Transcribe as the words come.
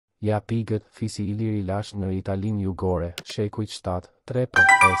Japigët, Fisi Iliri Lashtë në Italinë Jugore, Shekujt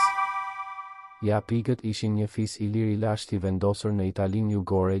 7-3-5. Japigët ishin një fis Ilir i Lashtë i vendosur në Italinë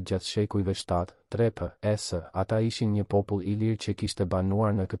Jugore gjatë shekujve 7-3-5. Ata ishin një popull Ilir që kishte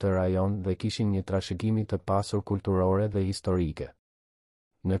banuar në këtë rajon dhe kishin një trashëgimi të pasur kulturore dhe historike.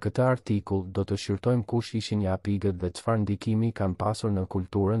 Në këtë artikull do të shqyrtojmë kush ishin Japigët dhe çfarë ndikimi kanë pasur në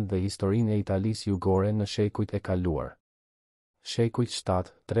kulturën dhe historinë e Italisë Jugore në shekujt e kaluar. Shekujt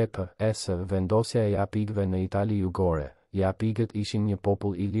 7-3-5. Vendosja e Japigëve në Itali Jugore. Japigët ishin një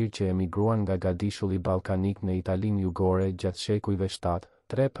popull Ilir që emigruan nga gadishulli ballkanik në Italinë Jugore gjatë shekujve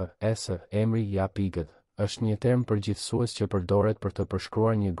 7-3-5. Emri Japigët është një term përgjithësues që përdoret për të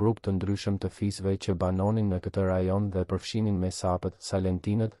përshkruar një grup të ndryshëm të fisëve që banonin në këtë rajon dhe përfshinin mesapët,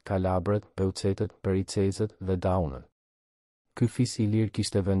 salentinët, kalabrët, peucetët, pericezët dhe daunën. Ky fis Ilir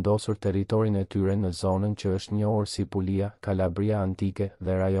kishte vendosur territorin e tyre në zonën që është njohur si Pulia, Kalabria antike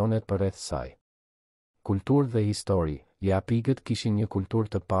dhe rajonet përreth saj. Kulturë dhe histori. Japigët kishin një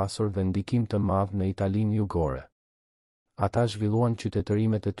kulturë të pasur dhe ndikim të madh në Italinë Jugore. Ata zhvilluan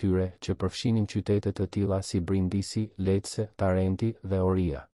qytetërimet e tyre që përfshinin qytete të tilla si Brindisi, Lecce, Tarenti dhe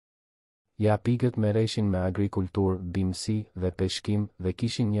Oria. Japigët merreshin me agrikulturë, bimësi dhe peshkim dhe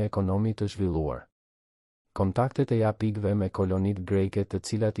kishin një ekonomi të zhvilluar. Kontaktet e Japigëve me kolonitë greke të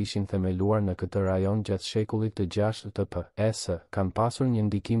cilat ishin themeluar në këtë rajon gjatë shekullit të 6-5 kanë pasur një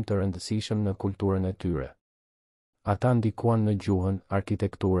ndikim të rëndësishëm në kulturën e tyre. Ata ndikuan në gjuhën,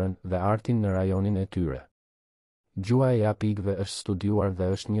 arkitekturën dhe artin në rajonin e tyre. Gjuha e Japigëve është studiuar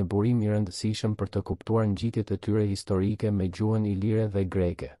dhe është një burim i rëndësishëm për të kuptuar ngjitjet e tyre historike me gjuhën ilire dhe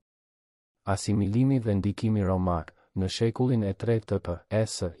greke. Asimilimi dhe ndikimi romak. Në shekullin e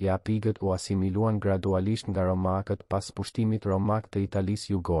 3-5, Japigët u asimiluan gradualisht nga romakët pas pushtimit romak të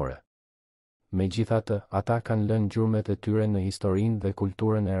Italisë Jugore. Megjithatë, ata kanë lënë gjurmët e tyre në historinë dhe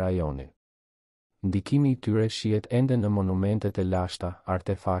kulturën e rajonit. Ndikimi i tyre shihet ende në monumentet e lashta,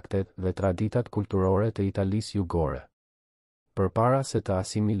 artefaktet dhe traditat kulturore të Italisë Jugore. Përpara se të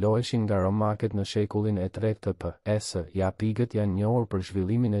asimiloheshin nga romakët në shekullin e 3-5, Japigët janë njohur për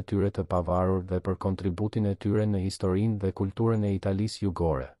zhvillimin e tyre të pavarur dhe për kontributin e tyre në historinë dhe kulturën e Italisë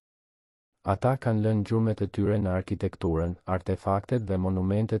Jugore. Ata kanë lënë gjurmët e tyre në arkitekturën, artefaktet dhe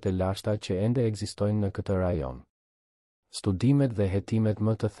monumentet e lashta që ende ekzistojnë në këtë rajon. Studimet dhe hetimet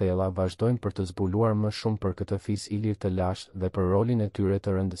më të thella vazhdojnë për të zbuluar më shumë për këtë fis Ilir të lashtë dhe për rolin e tyre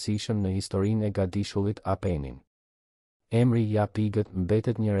të rëndësishëm në historinë e gadishullit Apenin. Emri Japigët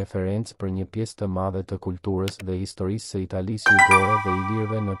mbetet një referencë për një pjesë të madhe të kulturës dhe historisë së Italisë Jugore dhe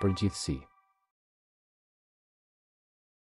Ilirëve në përgjithësi.